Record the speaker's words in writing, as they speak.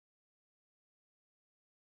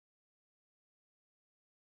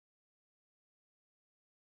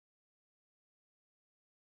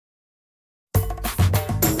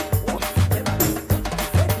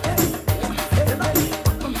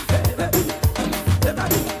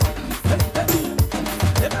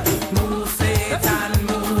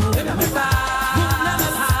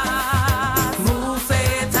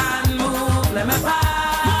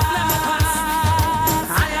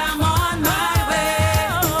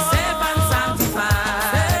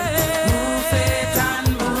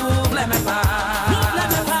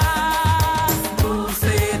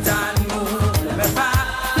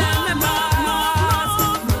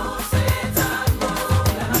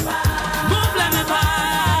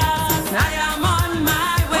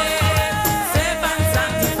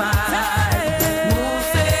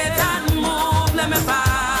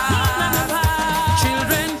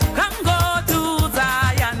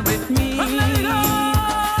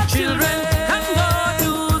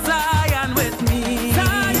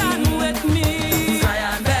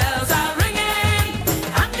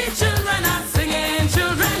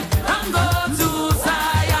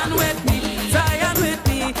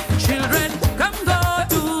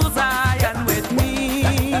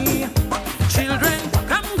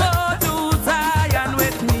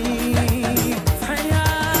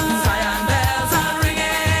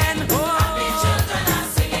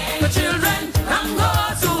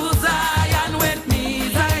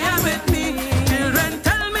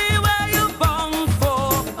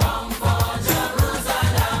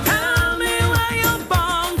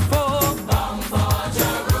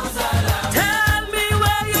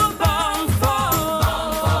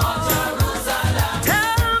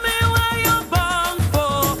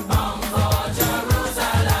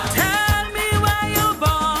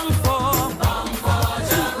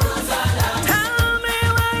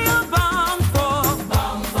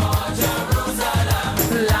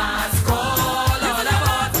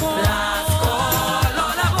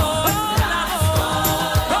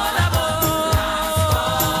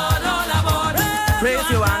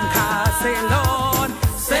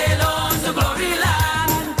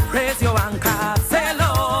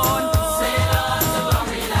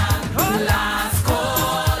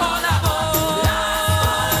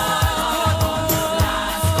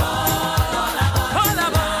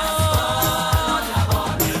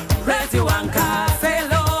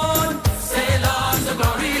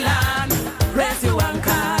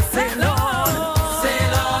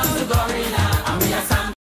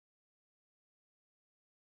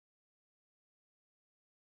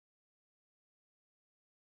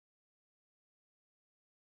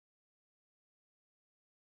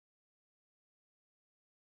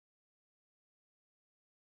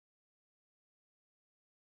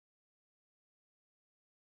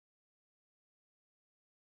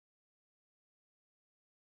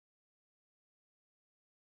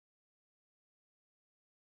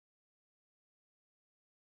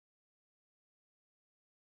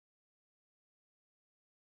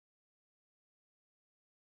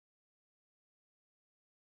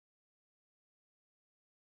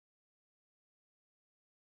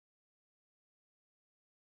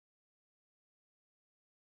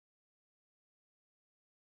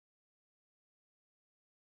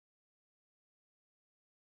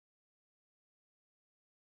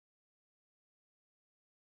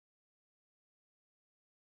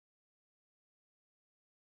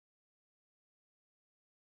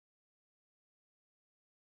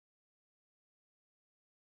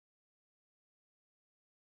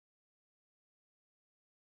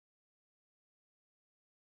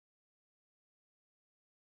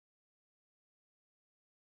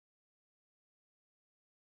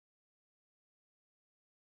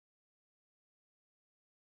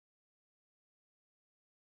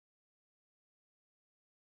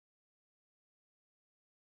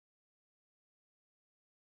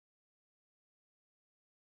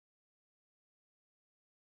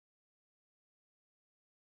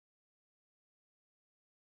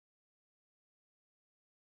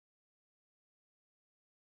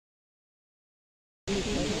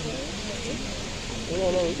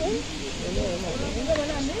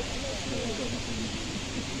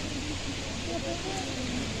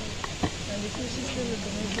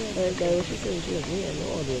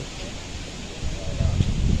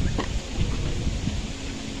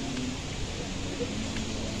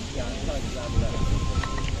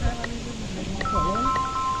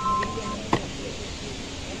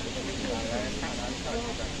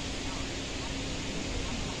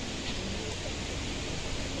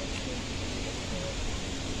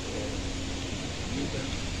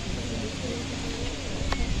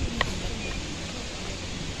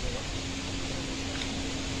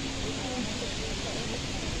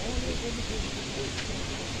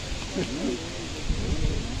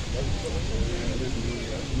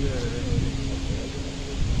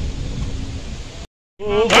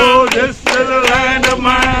Oh, this little land of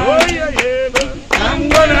mine. Oh, yeah, yeah. I'm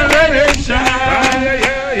gonna let it shine.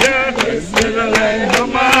 Yeah, yeah. This little land of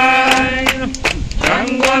mine.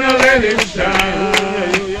 I'm gonna let it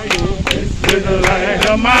shine. This little land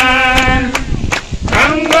of mine.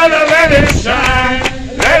 I'm gonna let it shine.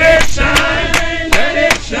 Let it shine. Let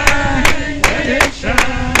it shine. Let it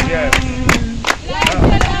shine. Yes.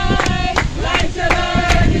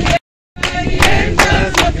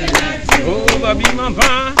 Be my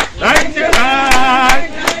man, light your light,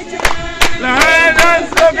 light us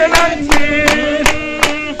looking at me,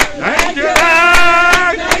 light your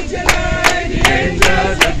light, the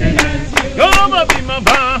angels looking at me. Come on, be my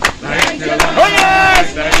man, light your light, oh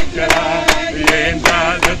yes, light your light, the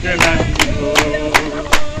angels looking at me.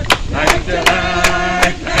 Light your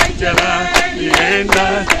light, the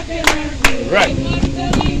angels. Right.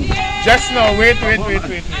 Just now, wait.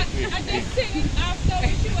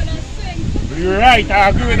 You're right, I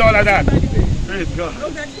agree with all of that. Praise God.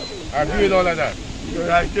 I agree with all of that. You're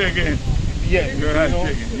right, again. Yes. You're right,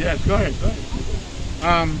 again. Yes, go ahead.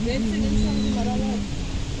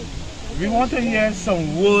 We want to hear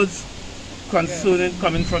some words concerning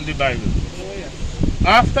coming from the Bible.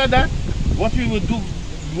 After that, what we would do,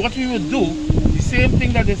 the same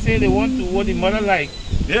thing that they say they want to, what the mother like.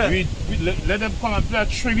 Yeah. We let them come and play a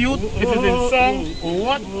tribute, if it's in song or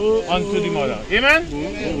what, unto the mother. Amen?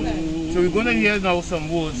 So we're going to hear now some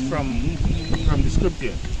words from the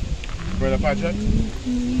scripture. Brother Patrick.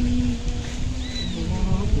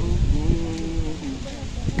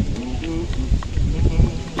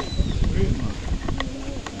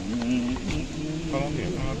 Come up here.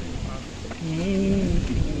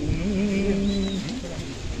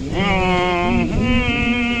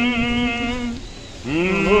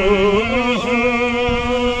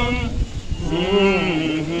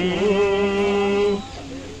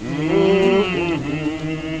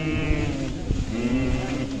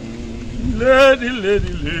 Lady,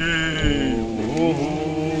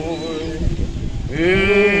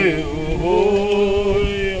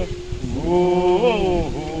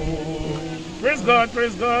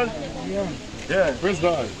 Praise God. Yeah. Praise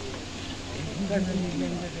God.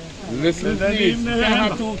 Listen, please. You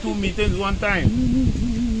can't have two meetings one time.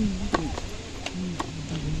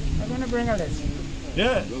 I'm going to bring a lesson.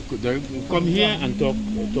 Yeah. Come here and talk.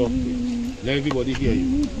 Let everybody hear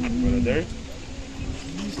you. Brother Derek.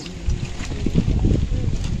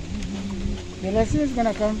 The lesson is going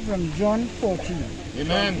to come from John 14.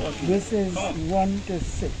 Amen. This is 1 to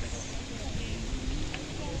 6.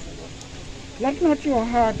 Let not your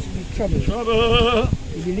heart be troubled.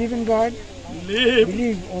 You believe in God,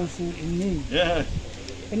 believe also in me. Yeah.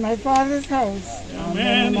 In my Father's house are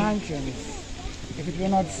many mansions. If it were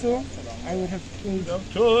not so, I would have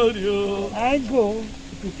told you. I go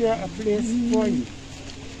to prepare a place for you.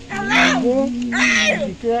 I go to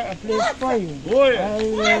prepare a place for you. I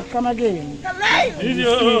will come again and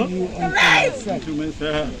receive you unto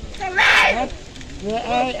myself. But where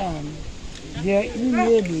I am, there you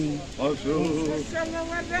may be also.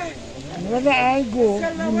 And whether I go,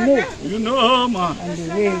 you know, man. And the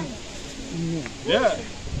way you know. Yeah.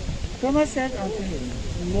 Thomas said unto him,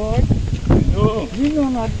 Lord, we know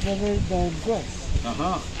not whether thou goest.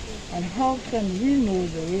 And how can we know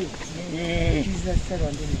the way? Jesus said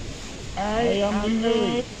unto him, I am the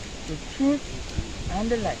way, the truth, and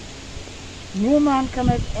the life. No man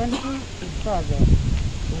cometh unto the Father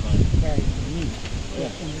by me.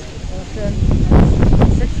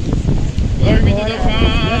 Glory be to the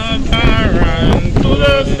Father, and to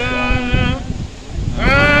the Son,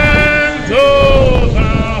 and to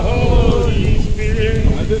the Holy Spirit,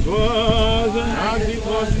 as it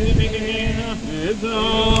was in the beginning, is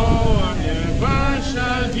now, and ever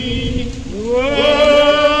shall be,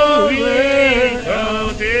 world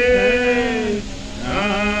without end.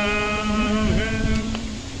 Amen.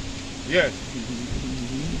 Yes.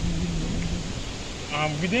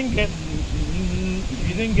 didn't get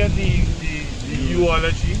the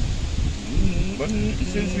eulogy, but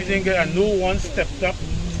since we didn't get, and no one stepped up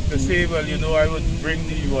to say, well, you know, I would bring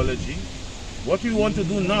the eulogy. What we want to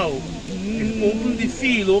do now is open the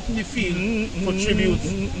field for tribute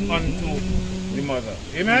unto the mother.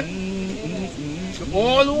 Amen? So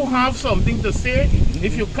all who have something to say,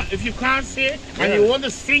 if you can't say and you want to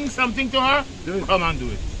sing something to her, come and do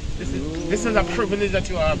it. This is a privilege that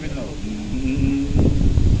you are having now.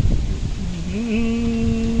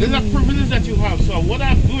 This is a privilege that you have. So what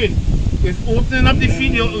I'm doing is opening up the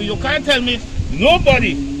field. You can't tell me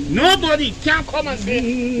nobody can come and say,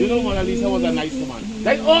 you know, Mother Lisa was a nice woman.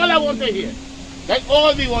 That's all I want to hear. That's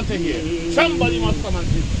all we want to hear. Somebody must come and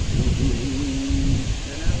say.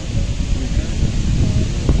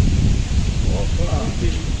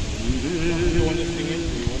 You want to sing it?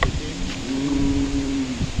 You want to sing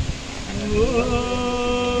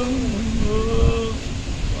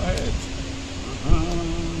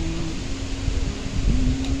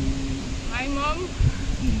My mom,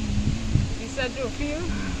 Lisa Joefield.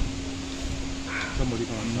 Somebody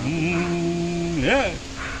come on. Yeah.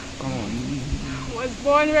 Come on. Was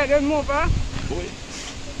born Red and Mova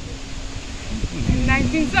in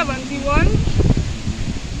 1971,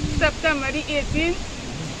 September the 18th.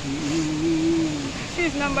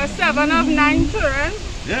 She's number 7 of 9 children.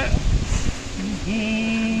 Yeah.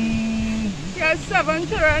 She has 7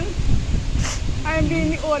 children. I'm being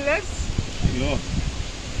the oldest. Yeah.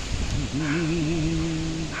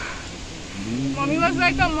 Mommy was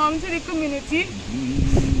like a mom to the community.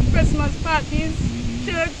 Christmas parties,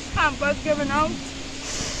 church hampers given out.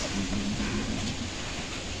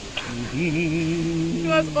 She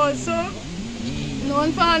was also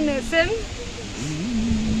known for her nursing.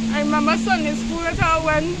 I remember Sunday school with her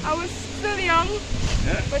when I was still young,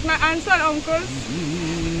 with my aunts and uncles.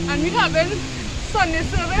 And we having Sunday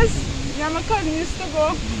service. Me and my cousin used to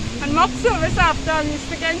go and mock service after, and we used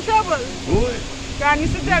to get in trouble. God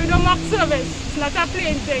used to tell me, don't mock service. It's not a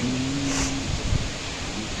plain thing.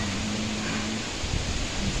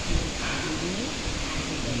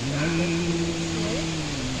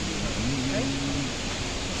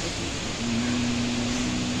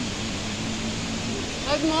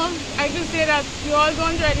 But Mom, I just say that you all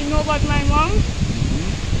don't really know about my mom.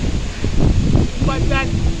 But that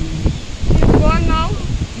she's gone now.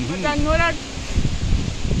 But I know that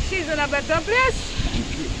she's in a better place.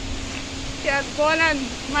 She has gone, and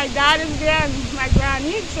my dad is there and my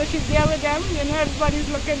granny, so she's there with them. You know, everybody's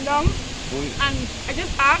looking down. And I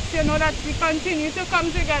just ask, you know, that we continue to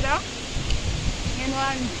come together, you know,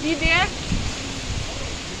 and be there.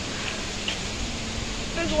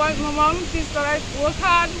 Just want my mom, she's to like work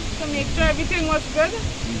hard to make sure everything was good.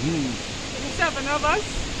 The 7 of us.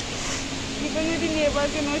 Even with the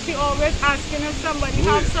neighbors, you know, she always asking if somebody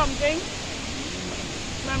has something.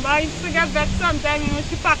 Remember, I used to get vexed sometimes, you know,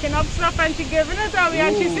 she packing up stuff and she giving it away,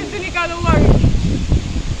 and she sitting there, don't worry.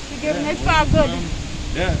 She giving it for good.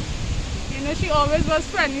 Yeah. You know, she always was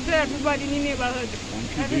friendly to everybody in the neighborhood.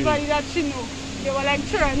 Everybody that she knew. They were like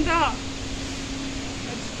children to her.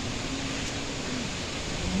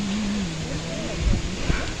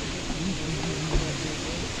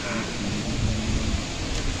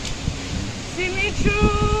 See me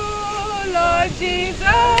through, Lord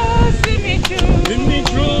Jesus, see me through. See me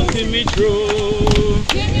through, see me through.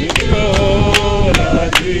 See me through,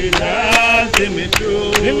 Lord Jesus, see me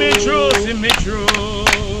through. See me through, see me through.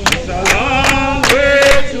 It's a long way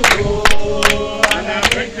to go, and I'm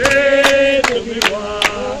ready to be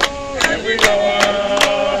one. Every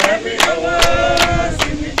hour,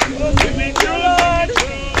 see me through, see me through, Lord.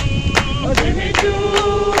 See me through,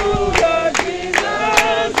 Lord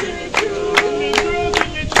Jesus, see me through.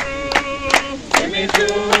 See me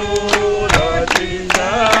through, Lord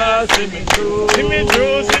Jesus, see me through. See me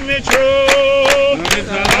through, see me through. It's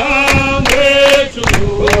a long way to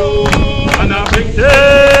go, and I'm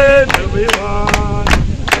ready to be one.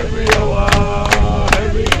 Every hour,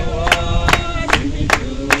 see me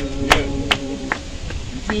through. Yeah.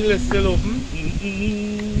 You feel it's still open?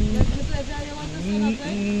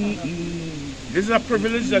 This is a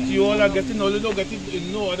privilege that you all are getting. All you don't get it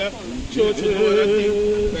in no other church or no other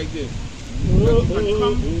thing like this. You can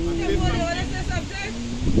come and say something.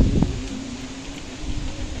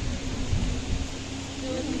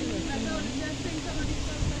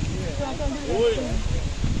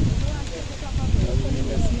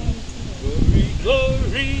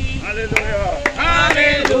 Glory, hallelujah,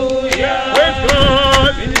 hallelujah. Praise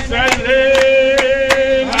God, in His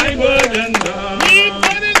name, my burden down,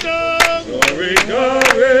 glory,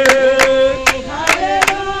 glory,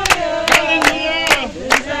 hallelujah, hallelujah.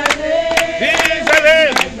 In His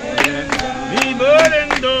name,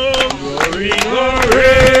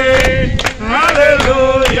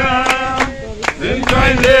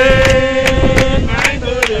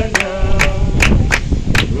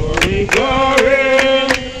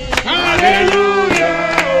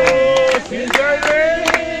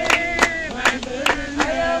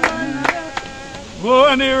 Oh,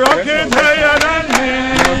 and the rock is higher than me.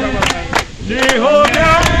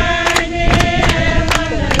 Jehovah.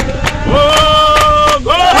 Oh,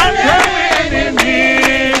 go and tell me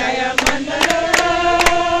enemy.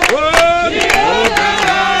 Oh, Jehovah.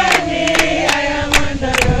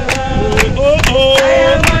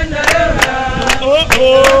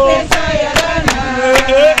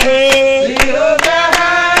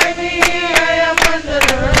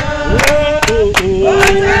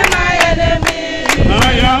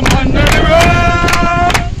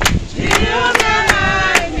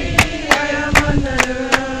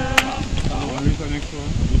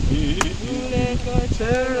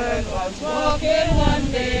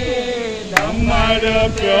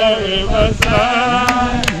 The pure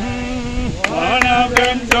riverside. One of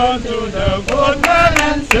them turned to the boatman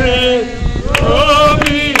and said, roll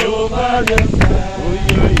me over the side. Oh,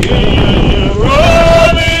 yeah, yeah, yeah. Roll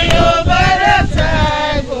me over the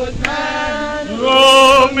side, boatman.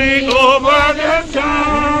 Roll me over the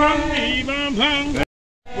side.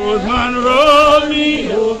 Boatman, roll me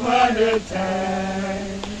over the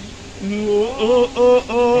side. Oh, oh, oh,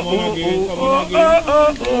 oh, oh, oh, oh,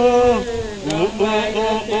 oh, oh.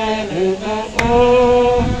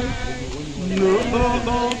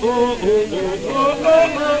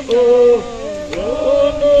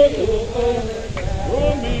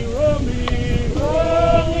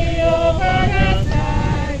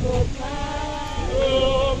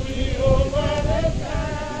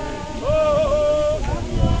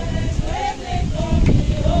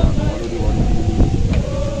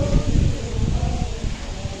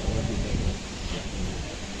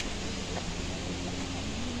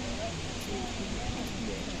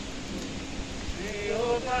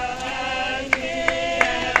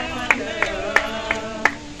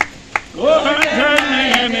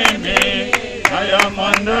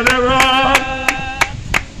 Under the rock,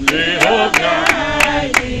 Jehovah,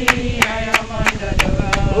 I am under the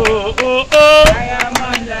rock. Oh, oh, oh, I am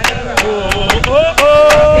under the rock. Oh, oh,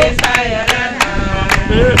 oh, it's higher than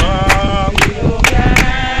Jehovah,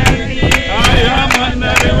 I am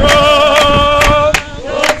under the rock.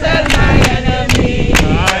 Don't tell my enemy, I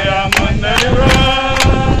am under the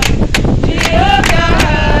rock. Jehovah,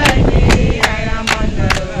 I am under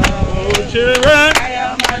the rock. Oh, children.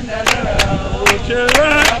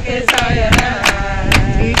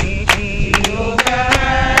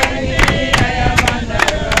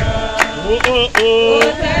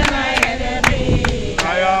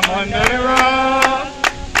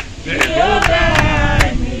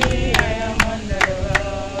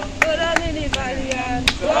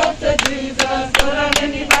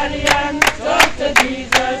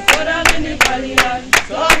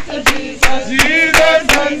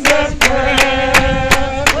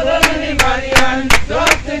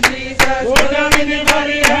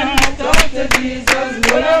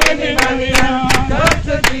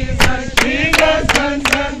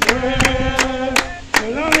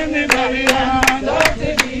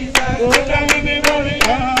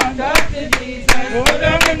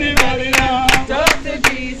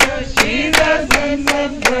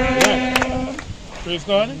 Praise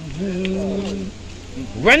God.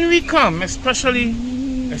 When we come, especially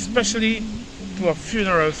to a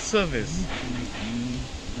funeral service,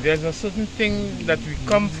 there's a certain thing that we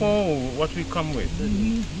come for, or what we come with.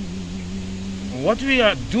 What we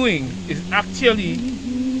are doing is actually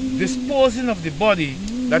disposing of the body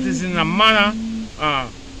that is in a manner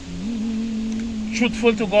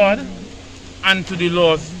truthful to God and to the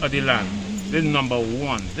laws of the land. This is number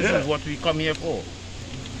one. This is what we come here for.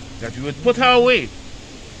 That we would put our way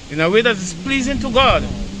in a way that is pleasing to God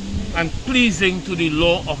and pleasing to the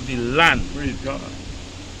law of the land. Praise God.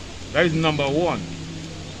 That is number one.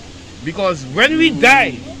 Because when we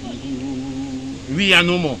die, we are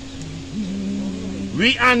no more.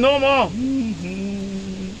 We are no more.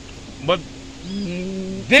 But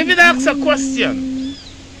David asks a question.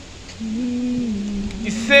 He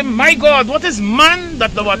said, my God, what is man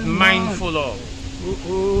that thou art mindful of?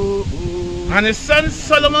 And his son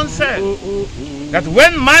Solomon said that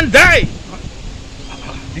when man dies,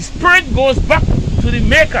 the spirit goes back to the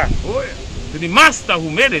maker, to the master who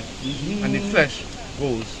made it, and the flesh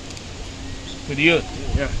goes to the earth.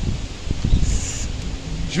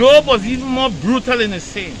 Job was even more brutal in his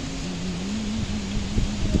saying.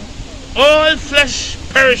 All flesh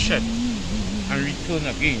perisheth and return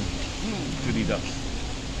again to the dust.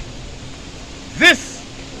 This,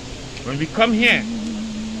 when we come here,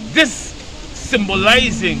 this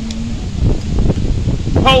symbolizing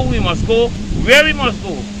how we must go, where we must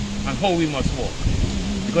go, and how we must walk.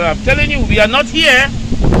 Because I'm telling you, we are not here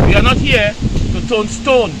to turn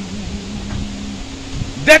stone.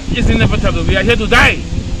 Death is inevitable. We are here to die.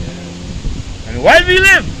 And while we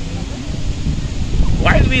live,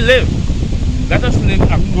 let us live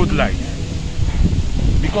a good life.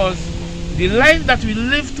 Because the life that we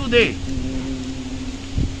live today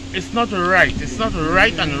is not right. It's not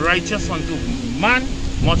right and righteous unto man,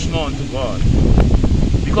 much more unto God.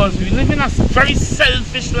 Because we live in a very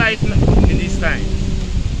selfish life in these times.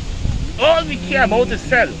 All we care about is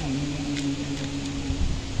self.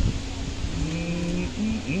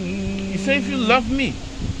 He said, if you love me,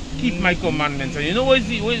 keep my commandments. And you know what is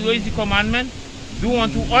the commandment? Do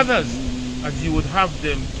unto others as you would have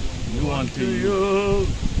them do unto you.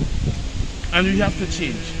 And we have to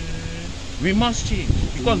change. We must change.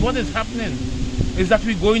 Because what is happening is that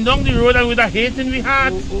we're going down the road and with a hate in the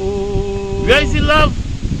heart. Where is the love?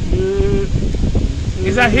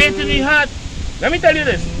 It's a hate in the heart. Let me tell you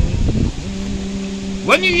this.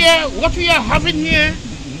 When you hear what we are having here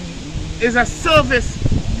is a service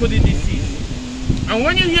to the deceased. And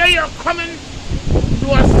when you hear you're coming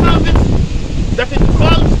to a service that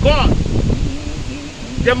involves God,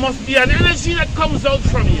 there must be an energy that comes out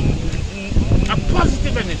from you. A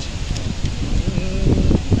positive energy.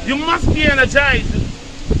 You must be energized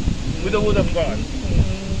with the word of God.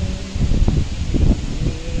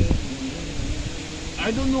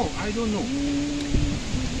 I don't know.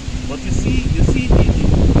 But you see,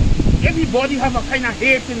 everybody have a kind of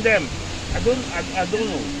hate in them. I don't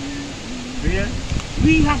know. Yeah?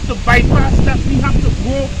 We have to bypass that. We have to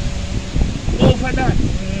go over that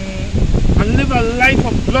and live a life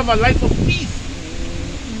of love, a life of peace.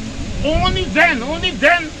 Only then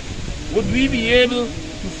would we be able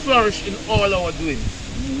to flourish in all our doings.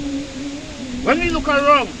 When we look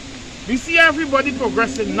around, we see everybody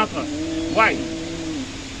progressing, not us. Why?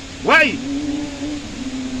 Why?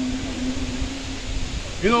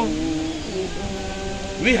 You know,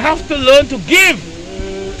 we have to learn to give.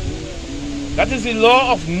 That is the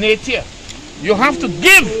law of nature. You have to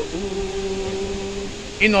give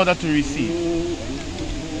in order to receive.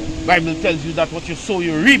 The Bible tells you that what you sow,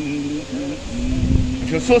 you reap.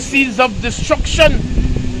 If you sow seeds of destruction,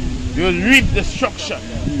 you will reap destruction.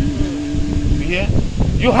 You hear?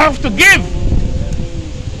 You have to give.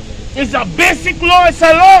 It's a basic law, it's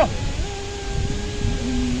a law.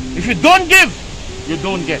 If you don't give, you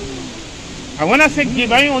don't get. And when I say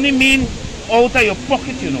give, I only mean out of your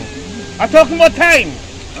pocket, you know. I'm talking about time.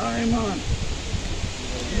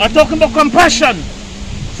 I'm talking about compassion.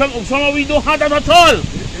 Some of we don't have that at all.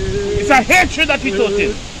 It's a hatred that we taught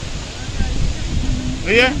in.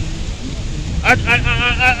 Yeah?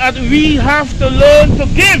 And we have to learn to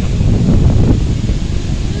give.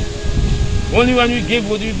 Only when we give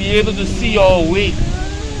would we be able to see our way.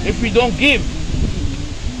 If we don't give,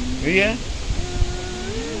 yeah,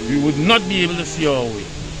 we would not be able to see our way.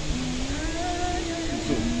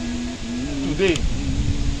 So, today,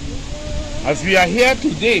 as we are here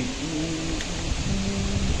today,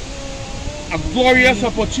 a glorious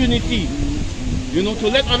opportunity, you know, to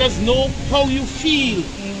let others know how you feel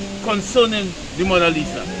concerning the Mother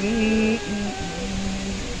Lisa.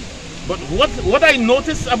 But what I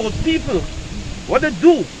notice about people, what they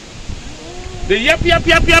do, they yap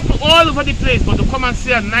all over the place, but to come and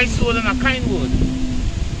say a nice word and a kind word,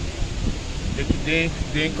 they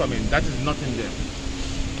ain't coming. That is not in them.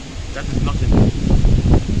 That is not in them.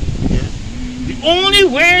 Yeah? The only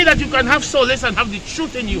way that you can have solace and have the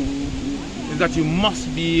truth in you is that you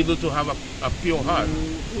must be able to have a pure heart.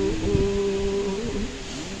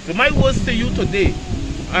 So my words to you today,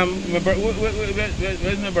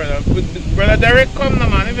 where's my brother? Brother Derek, come now,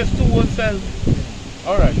 man. If it's 2 words,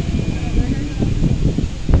 all right.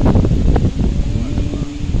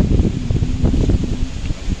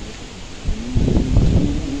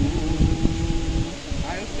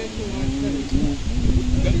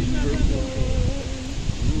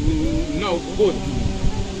 No, good.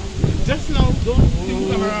 Just now,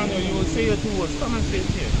 don't come around or you will say your 2 words. Come and say it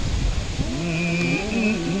here.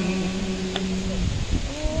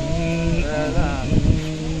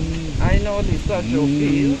 I know Lisa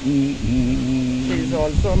Joefield. She's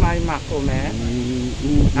also my Makome.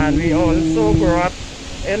 And we also grew up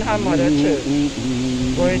in her mother church.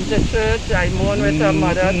 Going to church, I mourn with her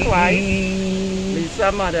mother twice,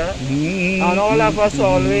 Lisa's mother. And all of us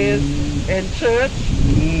always in church.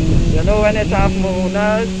 You know, when it have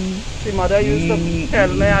mourners, the mother used to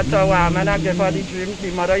tell me at a woman, I gave her the dream,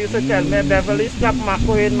 the mother used to tell me, Beverly, stop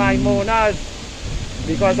makoing my mourners.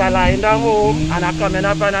 Because I lying down home and I coming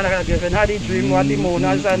up and I giving her the dream what the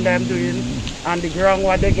mourners and them doing and the ground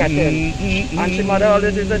what they getting. And she mother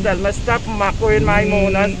always used to tell me, stop makoing my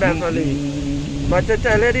mourners, Beverly. But to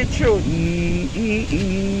tell you the truth,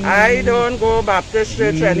 I don't go Baptist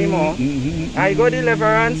church anymore. I go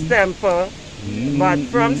Deliverance Temple. But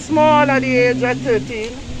from small at the age of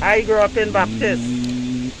 13, I grew up in Baptist.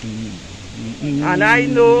 And I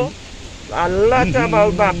know a lot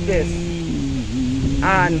about Baptist.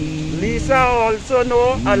 And Lisa also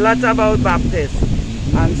know a lot about Baptist.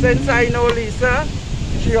 And since I know Lisa,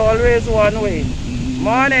 she always one way.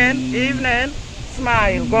 Morning, evening,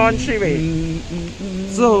 smile, gone she way.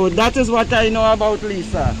 So that is what I know about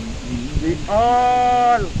Lisa. We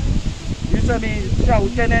all used to be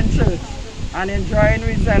shouting in church and enjoying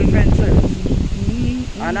herself in church.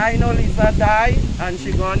 And I know Lisa died and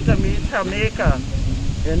she gone to meet her maker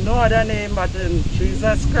in no other name but in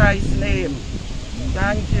Jesus Christ's name.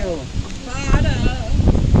 Thank you. Father,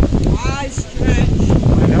 I stretch.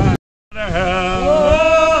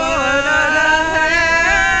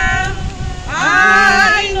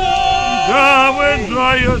 I know. God will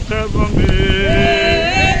draw yourself from me.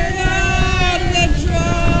 God will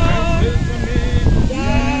draw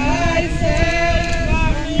thyself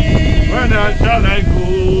from me. Whether shall I go?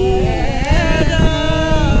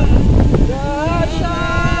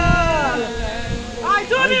 I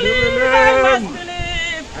do believe, I must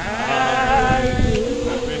believe.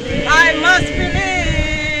 I must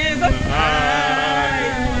believe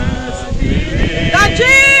that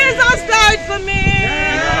Jesus died for me.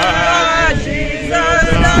 That Jesus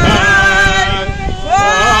died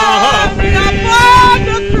for me upon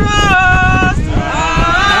the cross.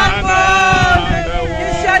 He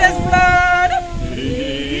shed his blood. He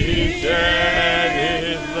shed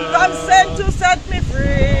his blood. From sin to set me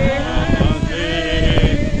free.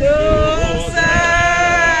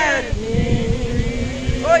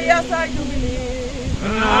 Yes, I do believe.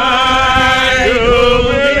 I do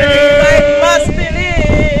believe. I must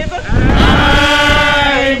believe.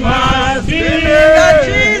 I must believe that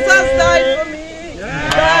Jesus died for me.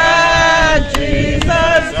 That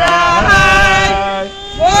Jesus died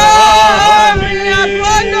for me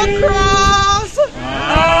upon the cross.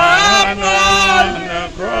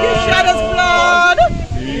 He shed his blood.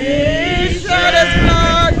 He shed his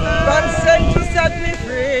blood from sin to set me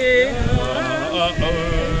free.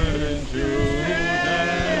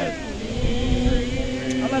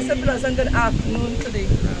 Pleasant good afternoon today.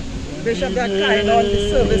 Bishop got kind on the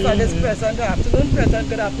service on this present afternoon. Present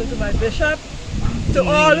good afternoon to my bishop, to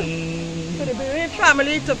all, to the bereaved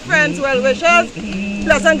family, to friends, well wishers.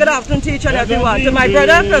 Pleasant good afternoon to each and everyone. To my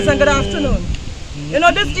brother, pleasant good afternoon. You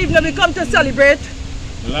know, this evening we come to celebrate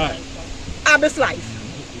Abby's life.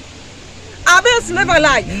 Abby's live a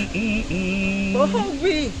life. But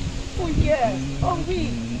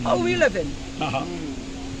how we living?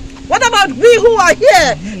 What about we who are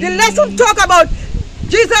here? The lesson talk about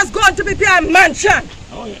Jesus going to prepare a mansion.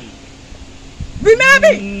 Oh, yeah. We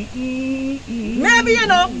maybe, you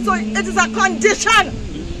know, so it is a condition.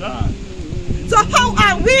 So how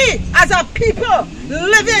are we as a people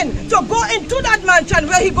living to go into that mansion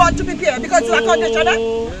where he going to prepare? Because it's a condition.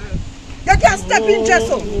 You can't step in just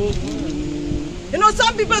so. You know,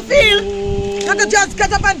 some people feel you can just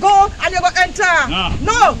get up and go and you're going to enter.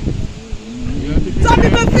 No. Some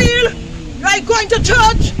people feel like going to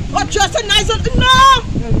church or dressing nice. No!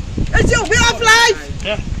 It's your way of life.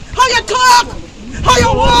 Yeah. How you talk, how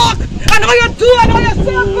you walk, and how you do, and how you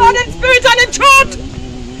serve God in spirit and in truth.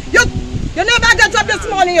 You never get up this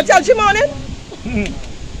morning, you tell you morning?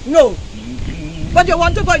 No. But you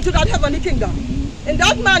want to go into that heavenly kingdom. In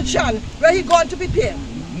that mansion where he going to prepare.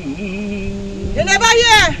 You never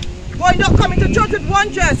hear going to come into church with one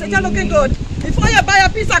dress and you're looking good. Before you buy a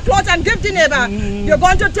piece of cloth and give the neighbor, you're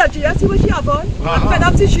going to tell you, see what she have on? I'm fed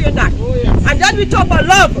up to she in that. And then we talk about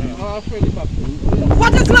love.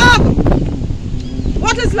 What is love?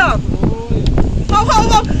 What is love?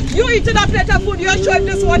 How you eating a plate of food, you're showing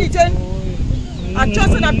this one eating? I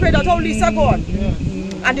trust and I pray that all Lisa gone.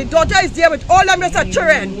 And the daughter is there with all them little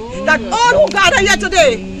children. That all who gather here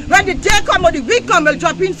today, when the day come or the week come, will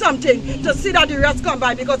drop in something to see that the rest come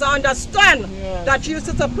by, because I understand that she used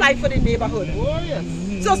to supply for the neighborhood.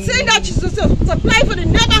 So seeing that she used to supply for the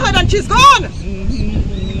neighborhood and she's gone,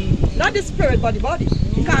 not the spirit but the body,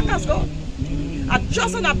 the carcass gone. I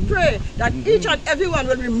trust and I pray that each and everyone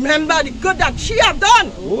will remember the good that she have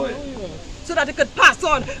done, so that it could pass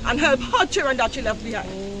on and help her children that she left behind.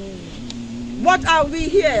 What are we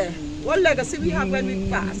here? What legacy we have when we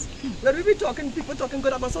pass? When we be talking, people talking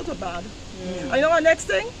good about something bad. And you know what next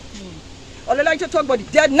thing? Or they like to talk about the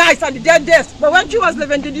dead nice and the dead this. But when she was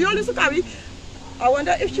living, did you only carry? I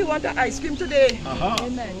wonder if she want ice cream today.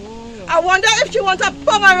 Amen. I wonder if she wants a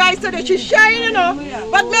power rice today. She's shying, you know.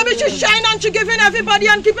 But maybe she's shying and she's giving everybody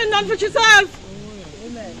and keeping none for herself.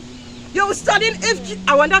 You studying if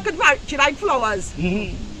I wonder could she like flowers.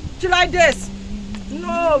 She like this.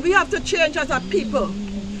 No, we have to change as a people.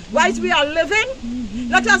 Whilst we are living,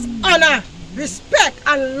 let us honor, respect,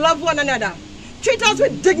 and love one another. Treat us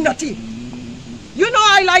with dignity. You know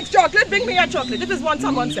I like chocolate, bring me a chocolate. If it's one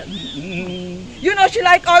someone said. You know she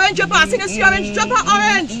like orange, you're passing a orange, drop her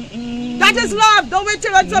orange. That is love. Don't wait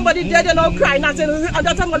till when somebody dead and all crying and saying, and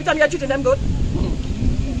that's the only time you're treating them good.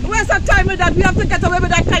 Where's that time with that? We have to get away with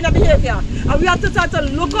that kind of behavior. And we have to start to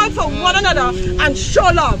look out for one another and show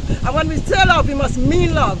love. And when we say love, we must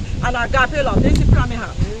mean love. And agape love. This is coming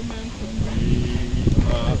up.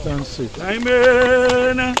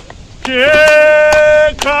 Amen.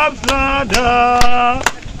 Jacob's ladder.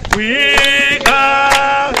 We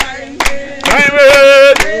are.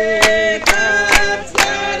 Amen. Jacob's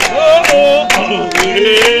ladder. Oh,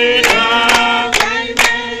 we are.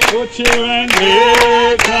 Oh, children,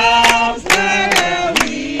 Jacob's ladder.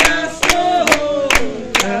 We are so.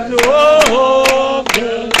 And oh,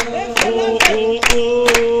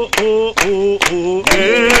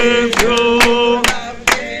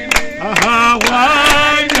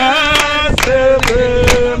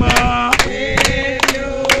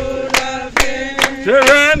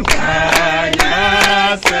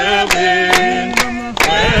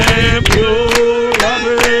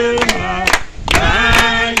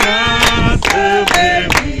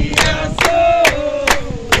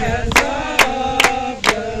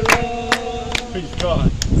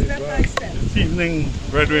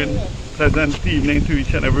 brethren, pleasant evening to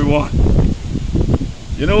each and every one.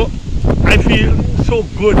 You know, I feel so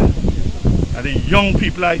good at the young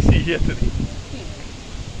people I see here today.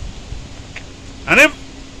 And if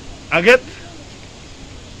I get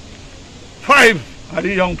 5 of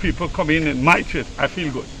the young people coming in my church, I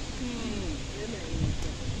feel good.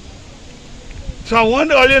 So I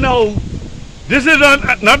want all you know, this is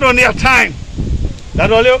not only a time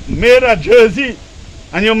that all you made a jersey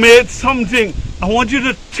and you made something. I want you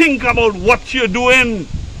to think about what you're doing.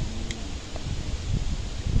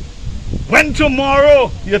 When tomorrow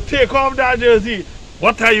you take off that jersey,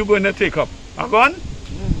 what are you going to take up? A gun?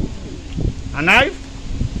 A knife?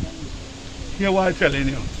 Hear what I'm telling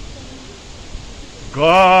you.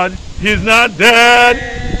 God, He's not dead.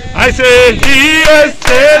 I say He is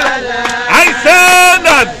still alive. I said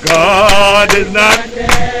that God is not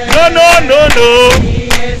dead. No. He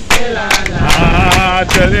is still alive. I'm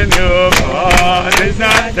telling you, God is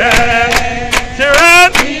not dead.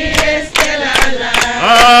 Children, He is still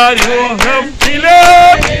alive. You have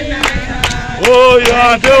feeling. Oh, you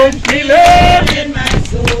have to feel it.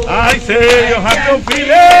 I say you have to feel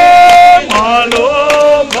it all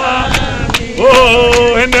over.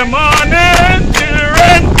 Oh, in the morning,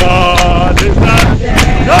 children, God is not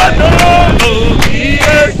dead. No, He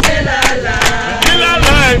is still alive. Still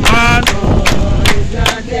alive, man.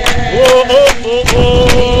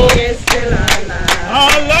 Oh, He is still alive.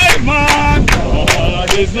 Alive, man. God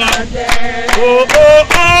is not dead. Oh,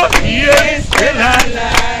 He is still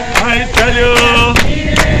alive. I tell you,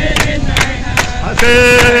 I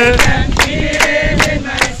say,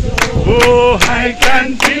 oh, I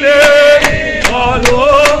can feel it all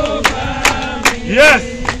over. Yes,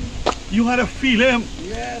 you had to feel Him.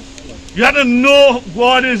 You had to know who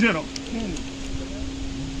God is, you know.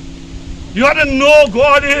 You had to know who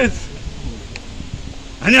God is.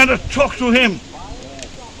 And you had to talk to Him.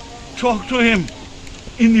 Talk to Him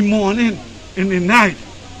in the morning, in the night,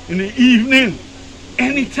 in the evening.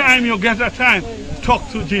 Anytime you get a time, talk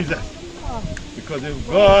to Jesus. Because if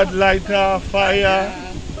God light a fire,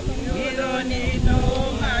 we don't need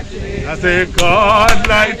no matches. I say, God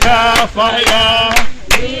light a fire,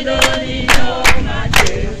 we don't need no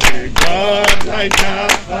matches. God light a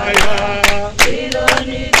fire, we don't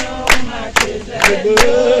need no matches. Let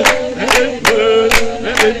it burn,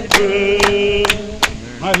 let it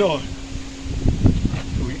burn. My Lord,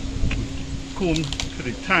 we come to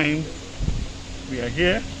the time we are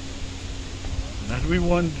here, that we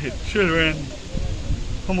want the children.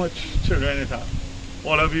 How much children is that?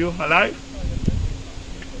 All of you alive?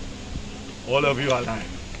 All of you alive.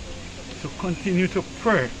 So continue to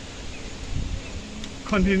pray.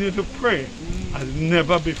 Continue to pray as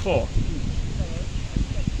never before.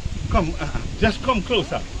 Come, just come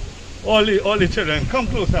closer. All the children, come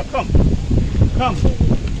closer, come. Come.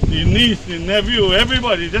 The niece, the nephew,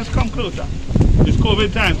 everybody, just come closer. It's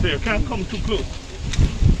COVID time, so you can't come too close.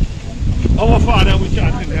 Our Father which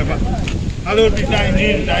art in heaven, hallowed be thy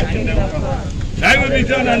name, thy kingdom come. Thy will be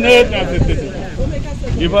done on earth as it is in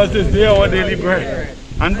heaven. Give us this day our daily bread,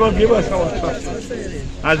 and forgive us our trespasses,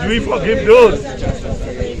 as we forgive those.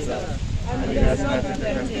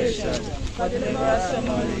 deliver us from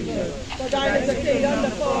all evil. For thine is the kingdom, the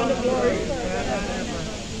power, and the glory.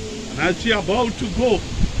 And as she about to go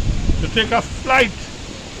to take a flight,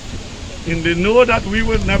 in the know that we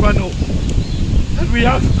will never know, and we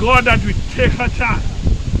ask God that we take her charge,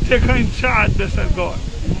 take her in charge, blessed God.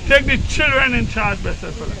 Take the children in charge,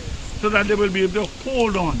 blessed Father, so that they will be able to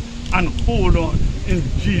hold on and hold on in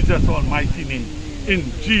Jesus' almighty name. In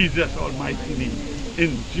Jesus' almighty name.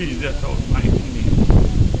 In Jesus' almighty name.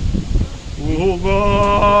 Oh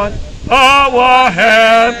God, our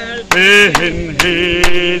help in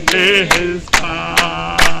His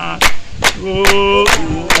hand. Oh, oh,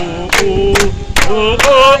 oh, oh, oh,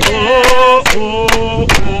 oh, oh, oh,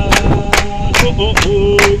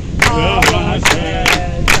 oh,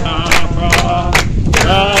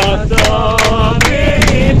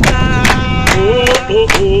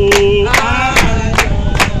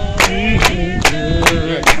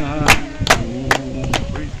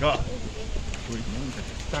 praise God.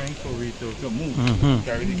 It's time for we to move.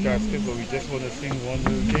 Carry the casket, but we just want to sing one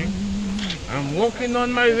little thing. I'm walking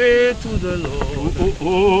on my way to the Lord.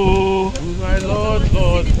 To my Lord,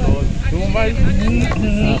 Lord, Lord. To my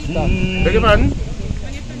beg your pardon?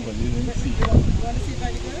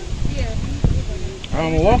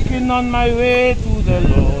 I'm walking on my way to the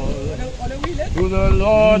Lord. To the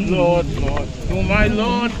Lord, Lord, Lord. To my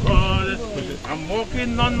Lord God. I'm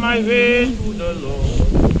walking on my way to the Lord.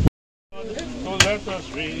 So let us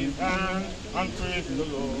raise hands and praise the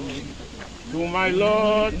Lord. To my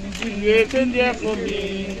Lord, He's waiting there for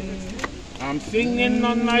me. I'm singing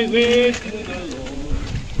on my way to the Lord.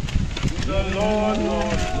 To the Lord,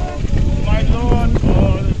 Lord, Lord. To my Lord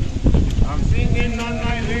God. I'm singing on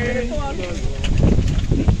my way to the Lord.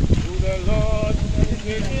 To the Lord, He's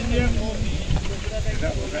waiting there for me.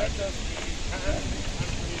 Let us raise hands and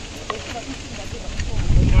praise the Lord.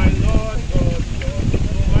 To my Lord God, Lord.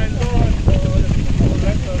 To my Lord God. So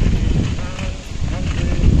let us raise hands and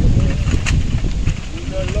praise the Lord.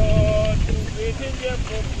 The Lord who's waiting there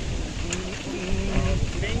for me. I'm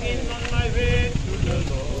singing on my way to the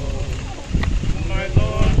Lord. To my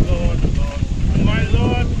Lord, Lord, Lord. To my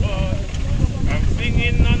Lord God. I'm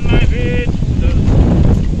singing on my way to the Lord.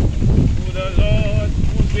 To the Lord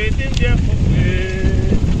who's waiting there for me.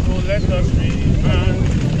 So let us raise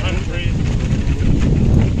hands and praise the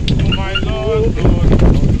Lord. To my Lord, Lord,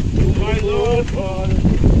 Lord. To my Lord God.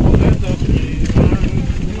 So let us raise hands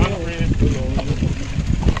and praise the Lord.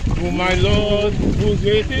 To my Lord, who's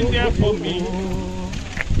waiting there for me.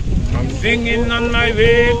 I'm singing on my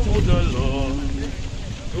way to the Lord.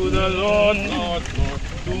 To the Lord, Lord, Lord.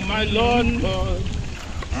 To my Lord God.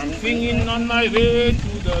 I'm singing on my way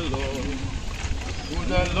to the Lord. To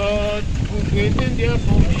the Lord, who's waiting there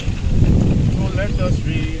for me. So let us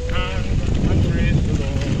raise hands and praise the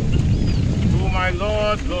Lord. To my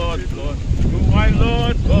Lord, Lord, Lord. To my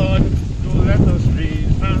Lord God. So let us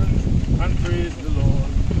raise hands and praise the Lord.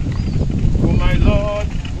 To my Lord,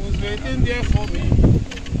 who's waiting there for me.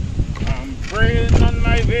 I'm praying on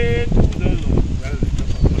my way to the Lord.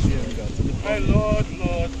 My Lord,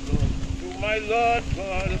 Lord, Lord. To my Lord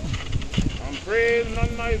God. I'm praying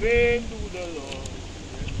on my way to the Lord.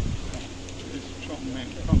 This strong man,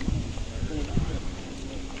 come on.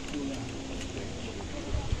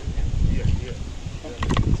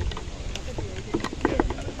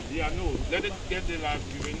 Yeah, no. Let it get the last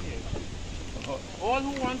viewing here. All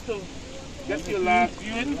who want to get your last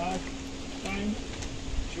viewing,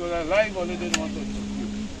 she was alive or they didn't want to view.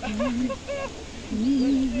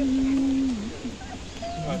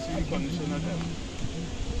 I see the condition of them.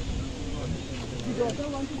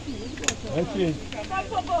 That's it.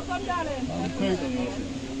 Come, darling.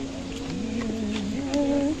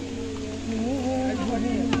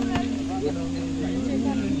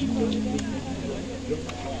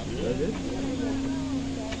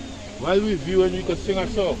 While we view and we could sing a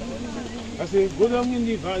song. I say, go down in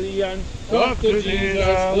the valley and talk to Jesus.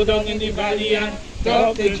 Go down in the valley and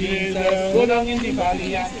talk to Jesus. Go down in the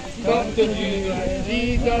valley and talk to Jesus.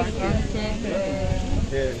 Jesus answer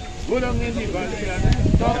prayer. Go down in the valley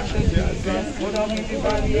and talk to Jesus. Go down in the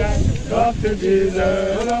valley and talk to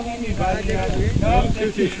Jesus. Go down in the valley and talk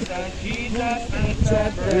to Jesus. Jesus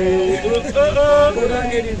answer prayer. Go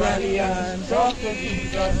down in the valley and talk to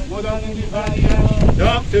Jesus. Go down in the valley and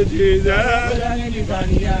talk to Jesus. Go down in the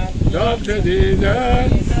valley and talk to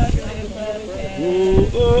Jesus. Oh,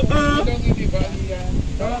 oh, oh. Go down in the valley and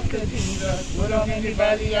talk to Jesus. Go down in the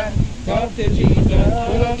valley and talk to Jesus.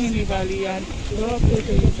 Go down in the valley and talk to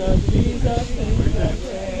Jesus. Jesus answer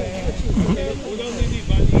prayer. Go down in the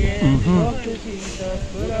valley and talk to Jesus.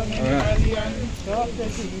 Go down in the valley and talk to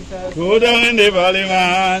Jesus. Go down in the valley,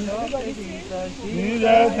 man. Jesus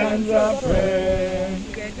answer prayer.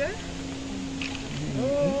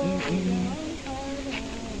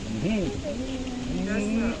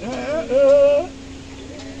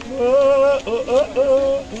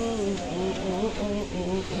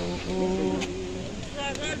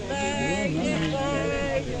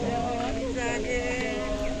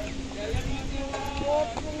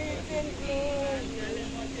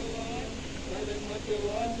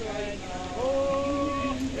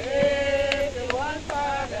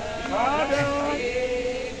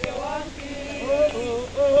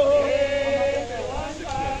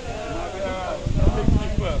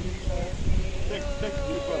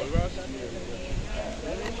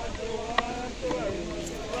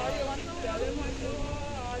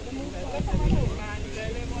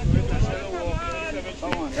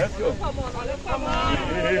 Let's go. Come on.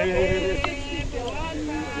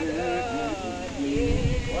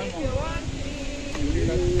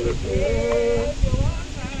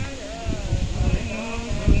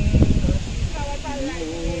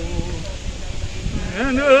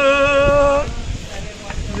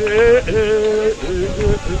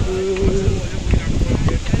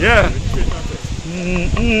 Yeah.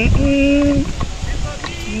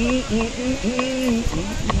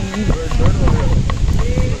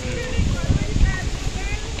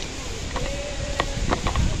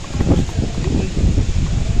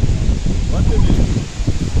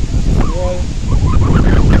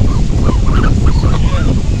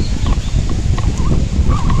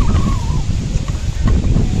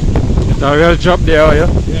 Now we gotta jump there, are you?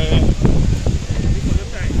 Yeah.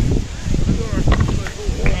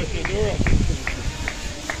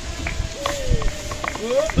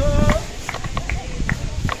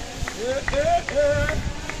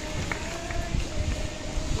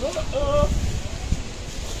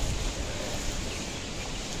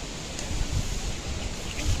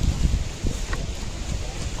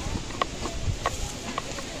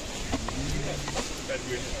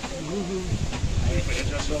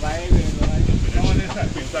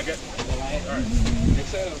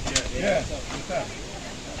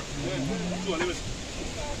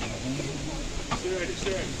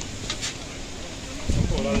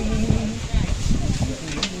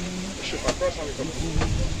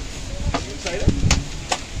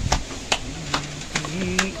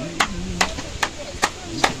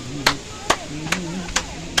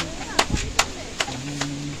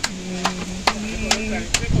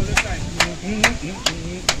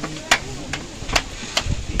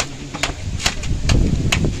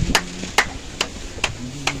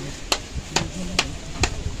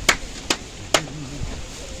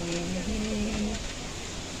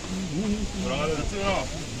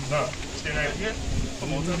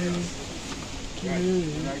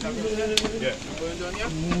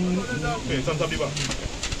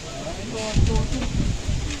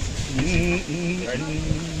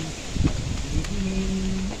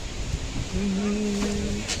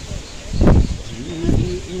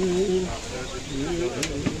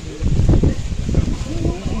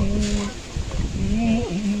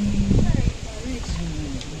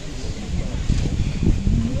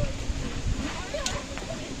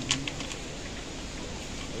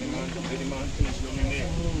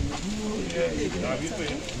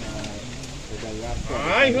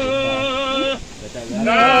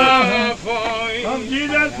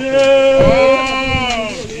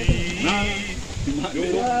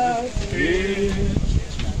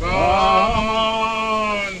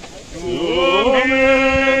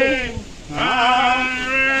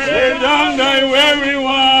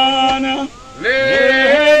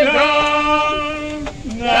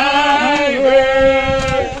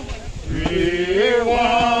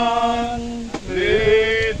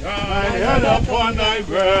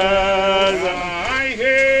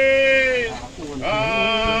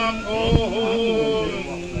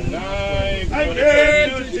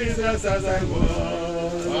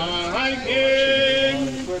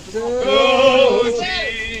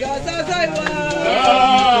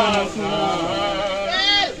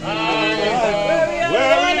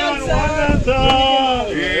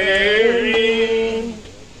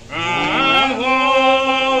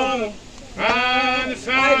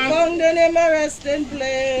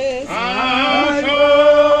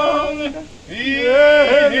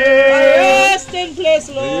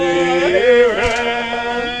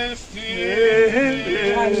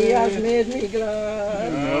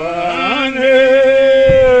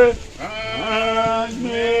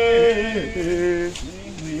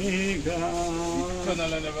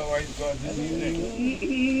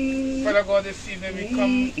 God, this evening we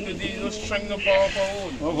come to thee, no strength, no power of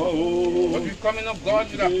our own. But we coming up,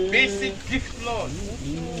 God, with a basic gift, Lord.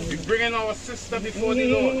 We bringing our sister before the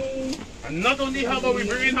Lord. And not only her, but we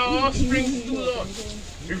bringing her offspring too, Lord.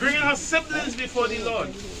 We bringing her siblings before the Lord.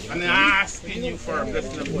 And asking you for a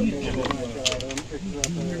blessing upon you, Lord.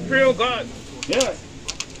 We pray, oh God,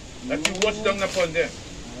 that you watch down upon them.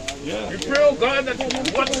 We pray, oh God, that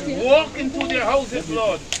you walk into their houses,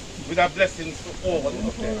 Lord, with our blessings for all of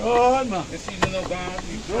them. This evening, oh God,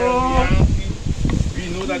 we pray, we ask you. We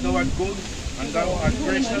know that thou art good and thou art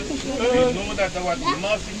gracious. We know that thou art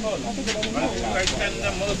merciful. And through thy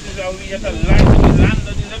tender mercies are we yet alive in the land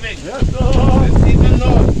of the living. This evening,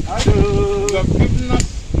 Lord, you have given us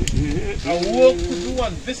a work to do,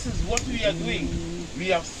 and this is what we are doing.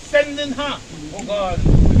 We are sending her, oh God, to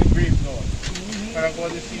the grave, Lord. Father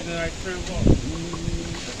God, this evening I pray, God,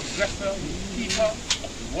 that you bless her, you keep her,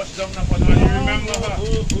 you watch down upon her, and you remember her.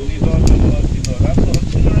 Only Lord have mercy, Lord. That's all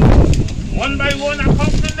children, Lord. One by one,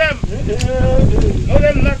 accompany them. Know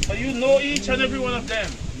them not, but you know each and every one of them.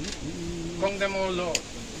 Come them all, Lord.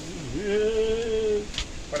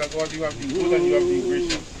 Father God, you have been good and you have been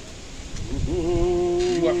gracious.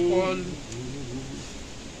 You have called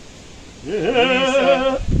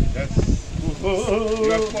Lisa,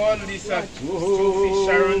 you have called Lisa, Sophie,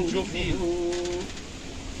 Sharon, Joefield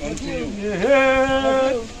unto you.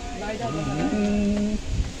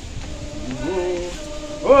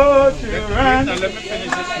 Now let me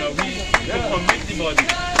finish this now. We commit the body.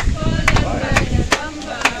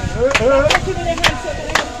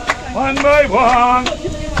 One by one.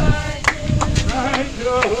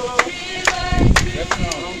 Let's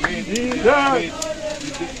now wait.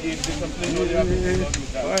 Discipline all you have to do, Lord,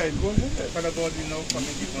 with that. Go ahead. Father God, we now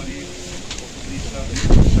commit the body of Lisa,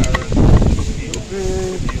 Sharon,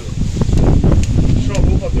 Joefield. Show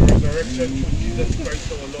hope of the resurrection through Jesus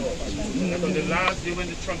Christ our Lord. That on the last day when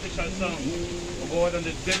the trumpet shall sound, O God, and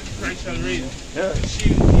the dead Christ shall raise,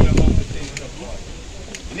 she will be among the things of God.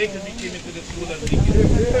 Naked we came into this world and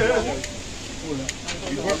naked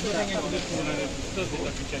we brought nothing into this world, and it's still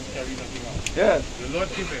that we can carry nothing out. Yes. The Lord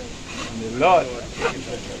give it. The Lord.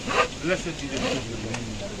 Blessed be the name of the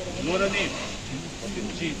Lord. Lord, name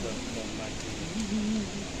of Jesus.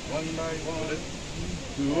 One by one.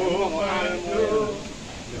 Two by two.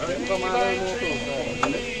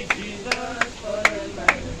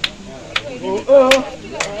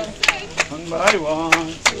 One by one.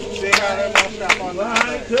 One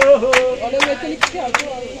by two.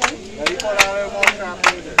 By one.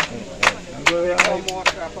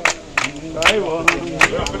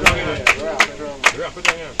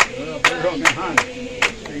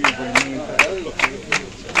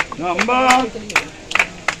 Number.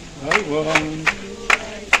 By one.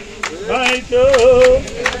 By two.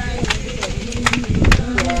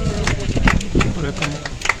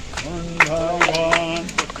 One by one.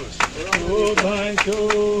 Two by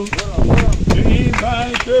two. Three by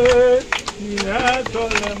three. That's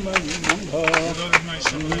all I'm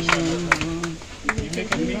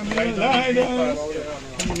Making me light on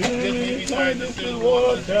the beside the still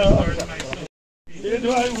water. Did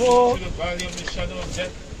I walk through the valley of the shadow of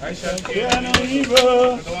death? I shall fear fear no no evil?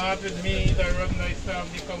 evil. Thou art with me, thy rod and thy staff,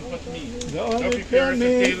 they comfort me. Thou Thou preparest preparest me.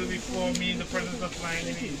 a table before me in the presence of my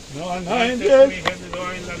enemies. No Thou anointed. anointest me head with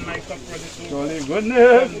oil, and my cup runneth over. Surely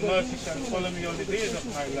goodness. And mercy shall follow me all the days of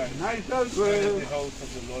my life. I shall And in dwell the house of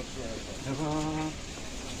the Lord forever.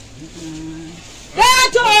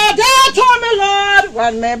 That me Lord,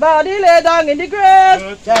 when my body lay down in the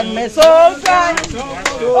grave, then my soul cry.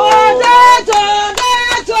 Oh, that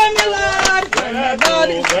me Lord, when my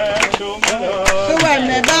body, when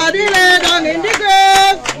my body lay down in the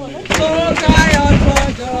grave, soul cry out for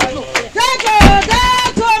joy. That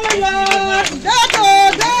me Lord,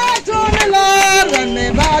 that me Lord, when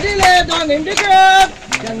my body lay down in the grave,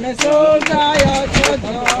 then my soul cry out for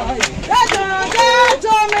joy. That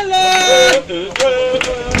me Lord.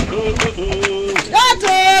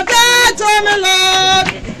 That's me, Lord.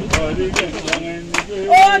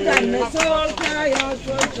 Oh, that my soul cry out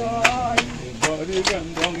for joy.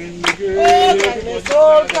 Oh, that my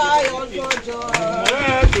soul cry out for joy.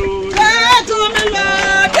 That's me,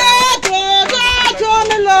 Lord. That's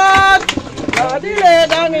me, Lord. Body lay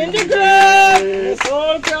down in the grave. My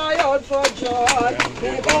soul cry out for joy.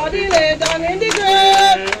 My body lay down in the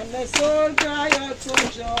grave. And my soul cry out for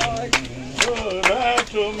joy. Oh,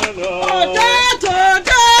 that me, Lord. Oh, that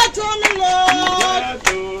me, Lord.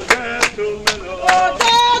 Oh,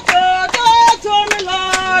 that me,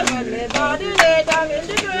 Lord. When my body lay down in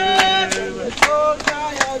the grave, and my soul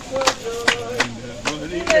cry out for joy.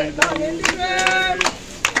 Lay down in the grave.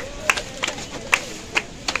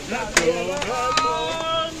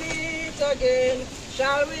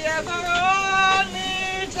 shall we ever all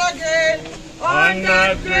meet again on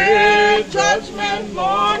that great judgment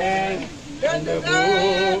morning, when the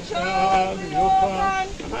dead shall be opened,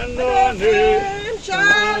 and our name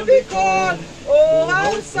shall be called. Oh,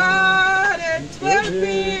 how sad it will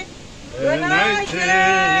be when I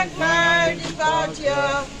take my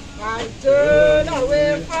departure and turn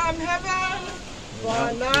away from heaven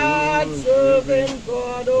for not serving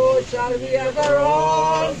God. Oh, shall we ever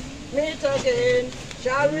all meet again?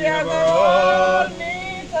 Shall we ever all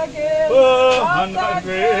meet again on that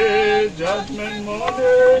great judgment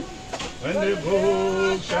morning, when the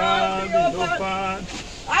book shall be opened,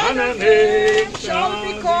 and a name shall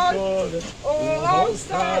be called? Oh, how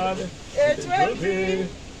sad it will be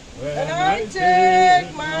when I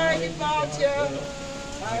take my departure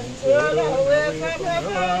and turn away from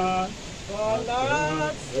heaven for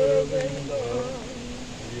not serving God.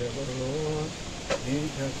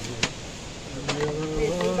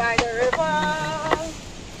 Meet me by the river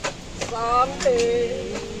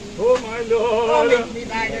someday. Oh my Lord, meet me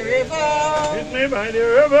by the river. Meet me by the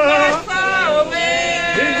river. Not far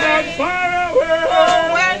away. It's not far away.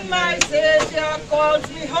 Oh, when my Savior calls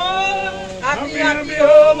me home, happy, happy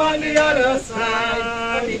home on the other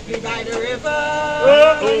side. Meet me by the river.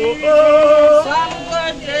 Some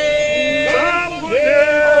good day. Some good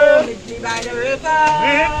day. Meet me by the river.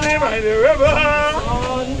 Meet me by the river.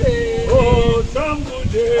 Someday. Oh, some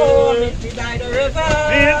good day. Oh, meet me by the river.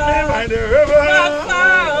 Meet me by the river. Not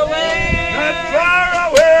far away. Not far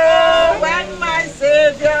away. Oh, when my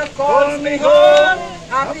Savior calls me home,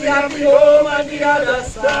 happy, happy home on the other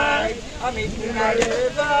side. Meet me by the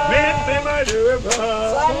river. Meet me by the river.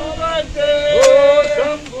 Some good day. Oh,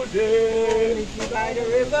 some good day. Meet me by the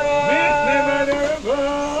river. Meet me by the river.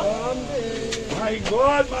 Someday. My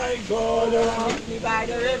God. Meet me by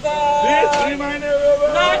the river. Meet me by the river.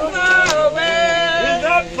 Not far away. It's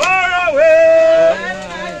not far away. When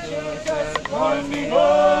my Jesus Call me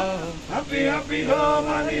home. Happy, happy home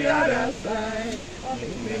on the other side.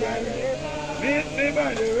 meet me by the river. Meet me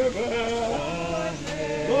by the river.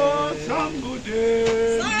 Oh, some good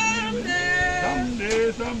day.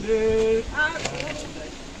 Someday. Someday.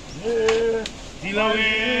 Yeah. Till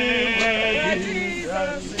away.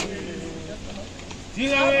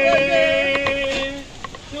 Till away.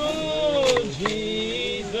 To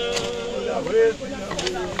Jesus. Till away.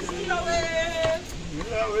 Still away.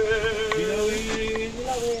 Till away.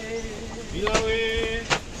 Till away.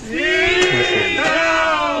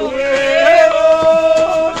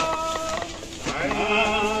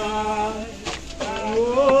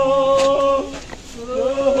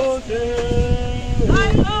 My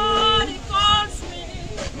Lord, He calls me.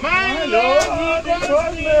 My Lord, He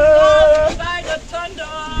calls me. Calls me by the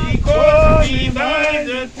thunder. He calls me by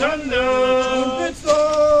the thunder.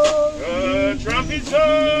 The trumpet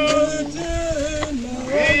sound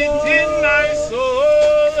within my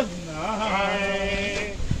soul. I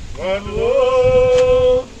want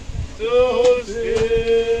Lord to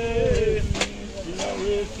stay. Till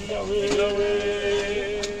away, till away, till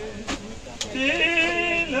away,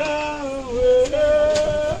 till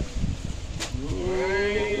away.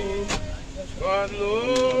 God,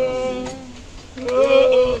 Lord, to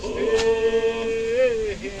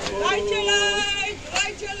stay. Light your light,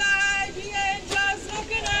 light your light. The angels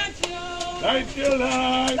looking at you. Light your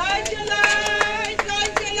light. Light your light,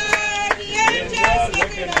 light your light. The angels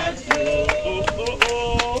looking at you.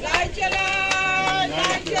 Light your light,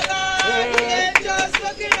 light your light. The angels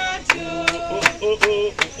looking at you.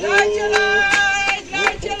 Light your light,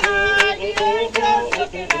 light your light. The angels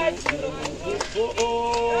looking at you.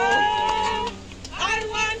 Oh, I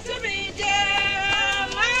want to be there,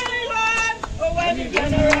 my Lord. Oh, when the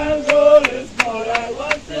general goal is God, I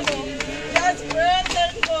want to be there. Yes,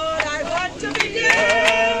 present God, I want to be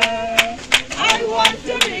there. I want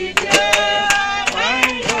to be there, my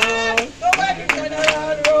Lord. Oh, when the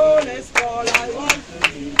general roll is called, I want to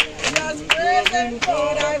be there. Yes, present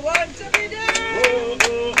God, I want to be there.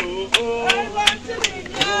 I want to be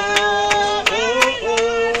there, my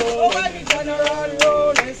Lord. Oh, when the general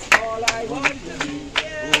roll is called, I want to be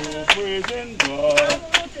there. Praising God. I'm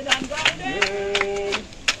rooted and grounded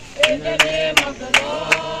in the name of the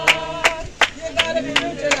Lord. You gotta be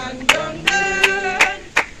rooted and grounded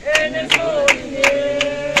in His holy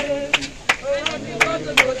name. When you want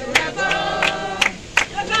to go to heaven,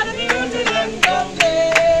 you gotta be rooted and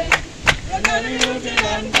grounded. You gotta be rooted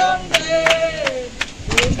and grounded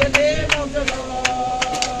in the name of the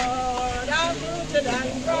Lord. I'm rooted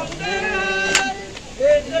and grounded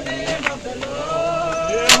in the name of the Lord.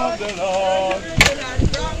 Name of the Lord. Rooted and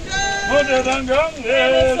grounded Put it on ground in His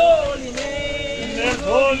there. holy name. In His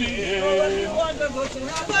holy holy hill. Want to go to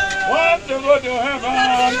heaven. Want to go to heaven.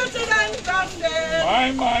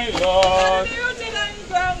 My Lord.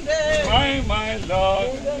 My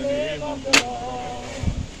Lord. In the name of the Lord.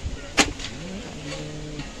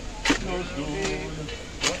 No stone,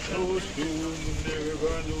 no stone,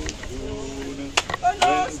 never no stone. When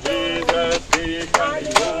Jesus take and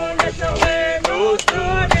he won't let away, no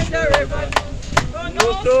stone in the river.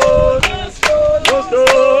 No stone, no stone, no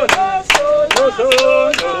stone, no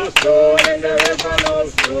stone, no stone in the river, no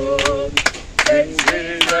stone. When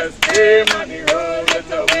Jesus came and he rolled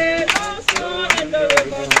it away, no stone in the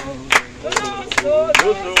river, no stone,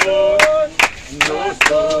 no stone, no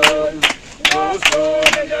stone, no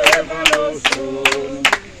stone in the river, no stone.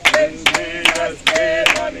 When Jesus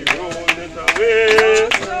came and he rolled it away, no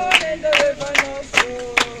stone in the river, no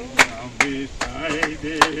stone. I'm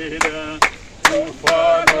decided to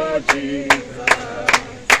follow Jesus.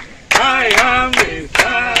 I am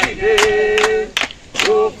decided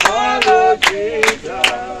to follow Jesus.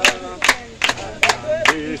 I'm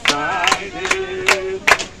decided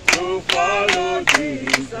to follow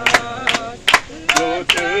Jesus. No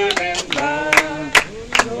turning back,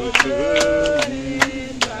 no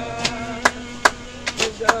turning back.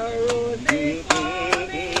 The road before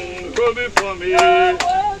me, road before me, the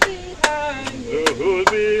road behind me, the road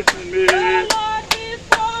behind me, the Lord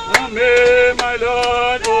before me, my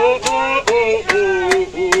Lord, oh, oh, oh,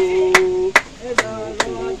 oh, oh. The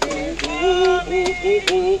Lord before me,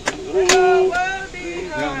 the world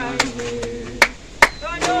behind me,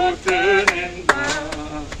 no turning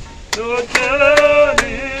back, no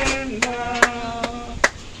turning back.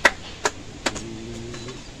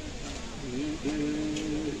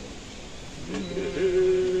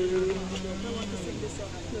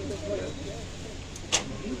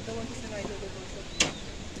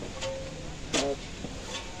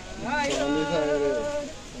 My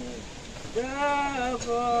Lord,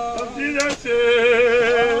 Jesus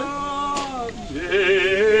said,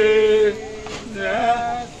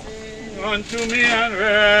 unto me and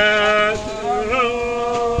rest,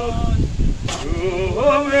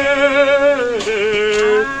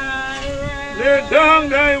 lay down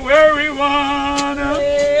thy weary one,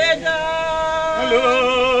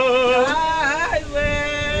 alone,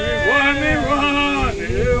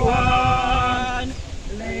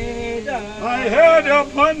 my head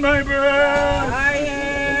upon my breast,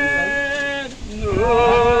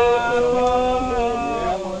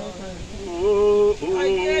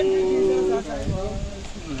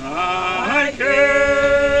 I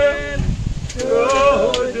came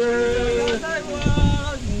to Jesus.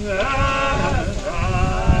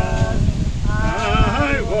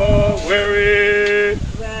 I was weary,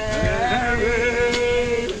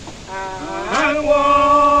 and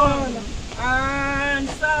worn, and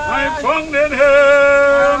sad. I found in him,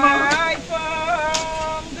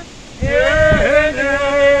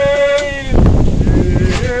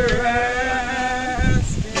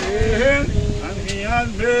 and he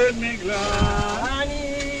has made me glad.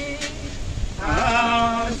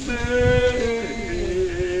 I said,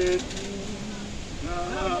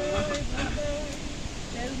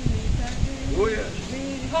 oh yes.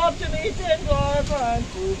 We hope to meet in God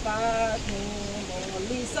and to pass no more.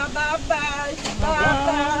 Lisa, bye-bye,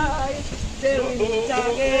 bye-bye, till we meet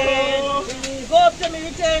again. We hope to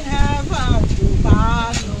meet in heaven to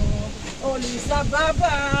pass no more. Oh, Lisa,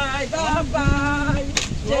 bye-bye, bye-bye,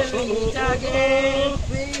 till we meet again.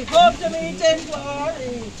 We hope to meet in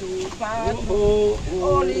glory to pass no more.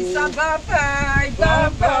 Oh, Lisa, bye-bye,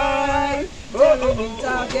 bye-bye, till we meet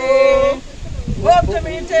again. Hope to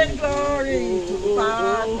meet in glory to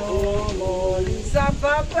part no more. Lisa,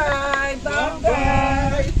 bye-bye,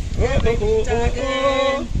 bye-bye, till we meet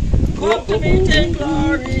again. Hope to meet in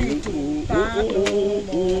glory to part no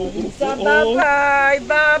more. Lisa, bye-bye,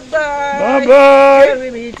 bye-bye, Bye-bye. till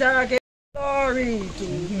we meet again. Glory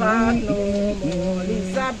to part no more.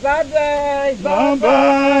 Lisa, bye-bye,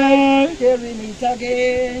 bye-bye, till we meet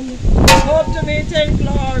again. Hope to meet in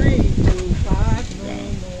glory to part no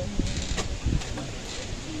more.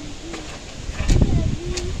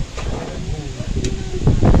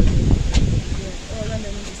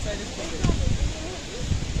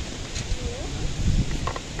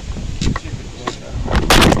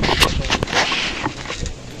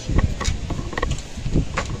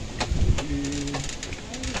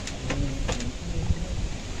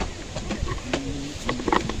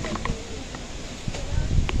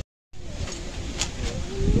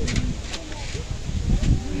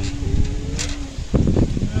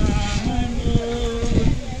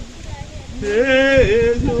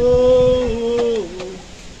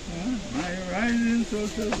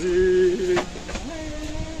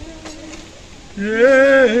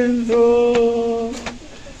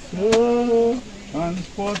 so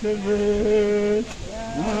unspotted red,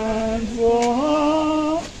 and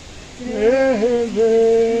for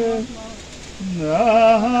heaven,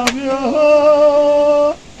 have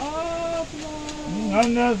your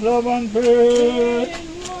and there's love and praise,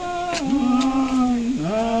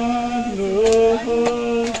 and love.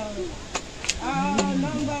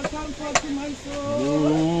 Number comfort to my soul.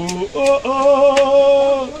 Oh, oh,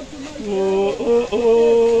 oh, oh, oh,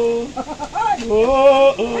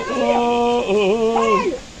 oh, oh,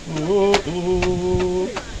 oh, oh,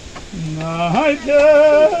 I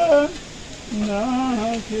can,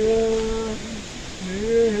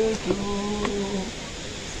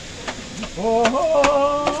 oh,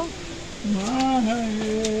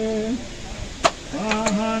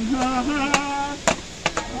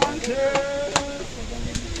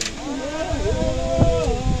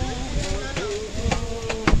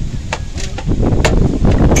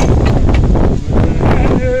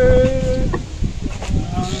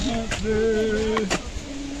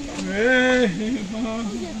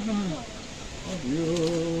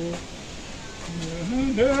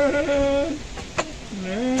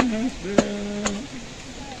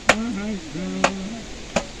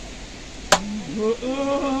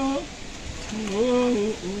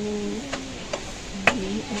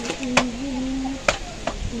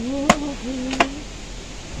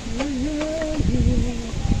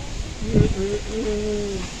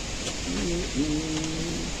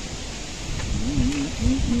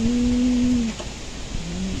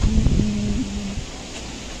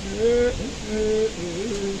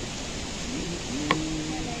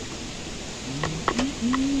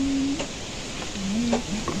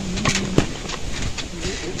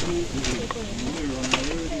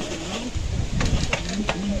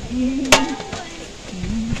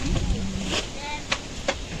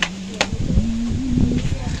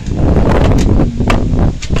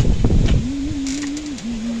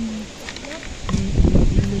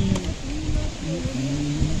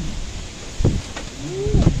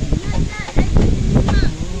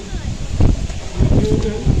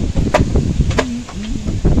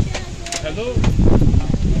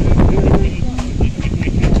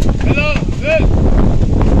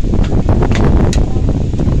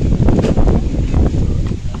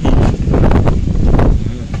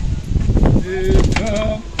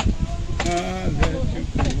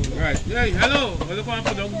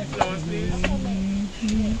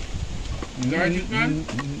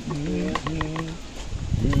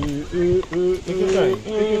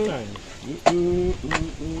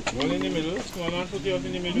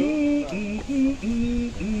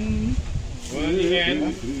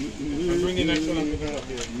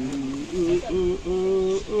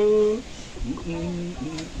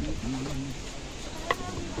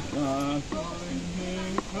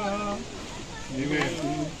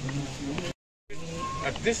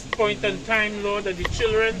 At this point in time, Lord, that the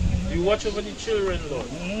children, you watch over the children, Lord.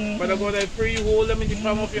 Father God, I pray you hold them in the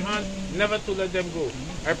palm of your hand, never to let them go.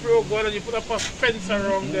 I pray, oh God, that you put up a fence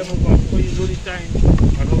around them, oh God, for you know the time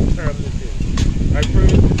and how terrible it is. I pray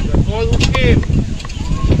that all who came,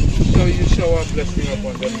 so you shower a blessing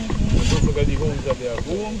upon them. And don't forget the homes that they have.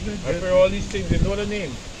 I pray all these things in other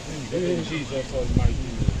name. In Jesus Almighty.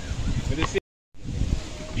 May they say,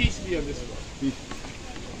 peace be on this world.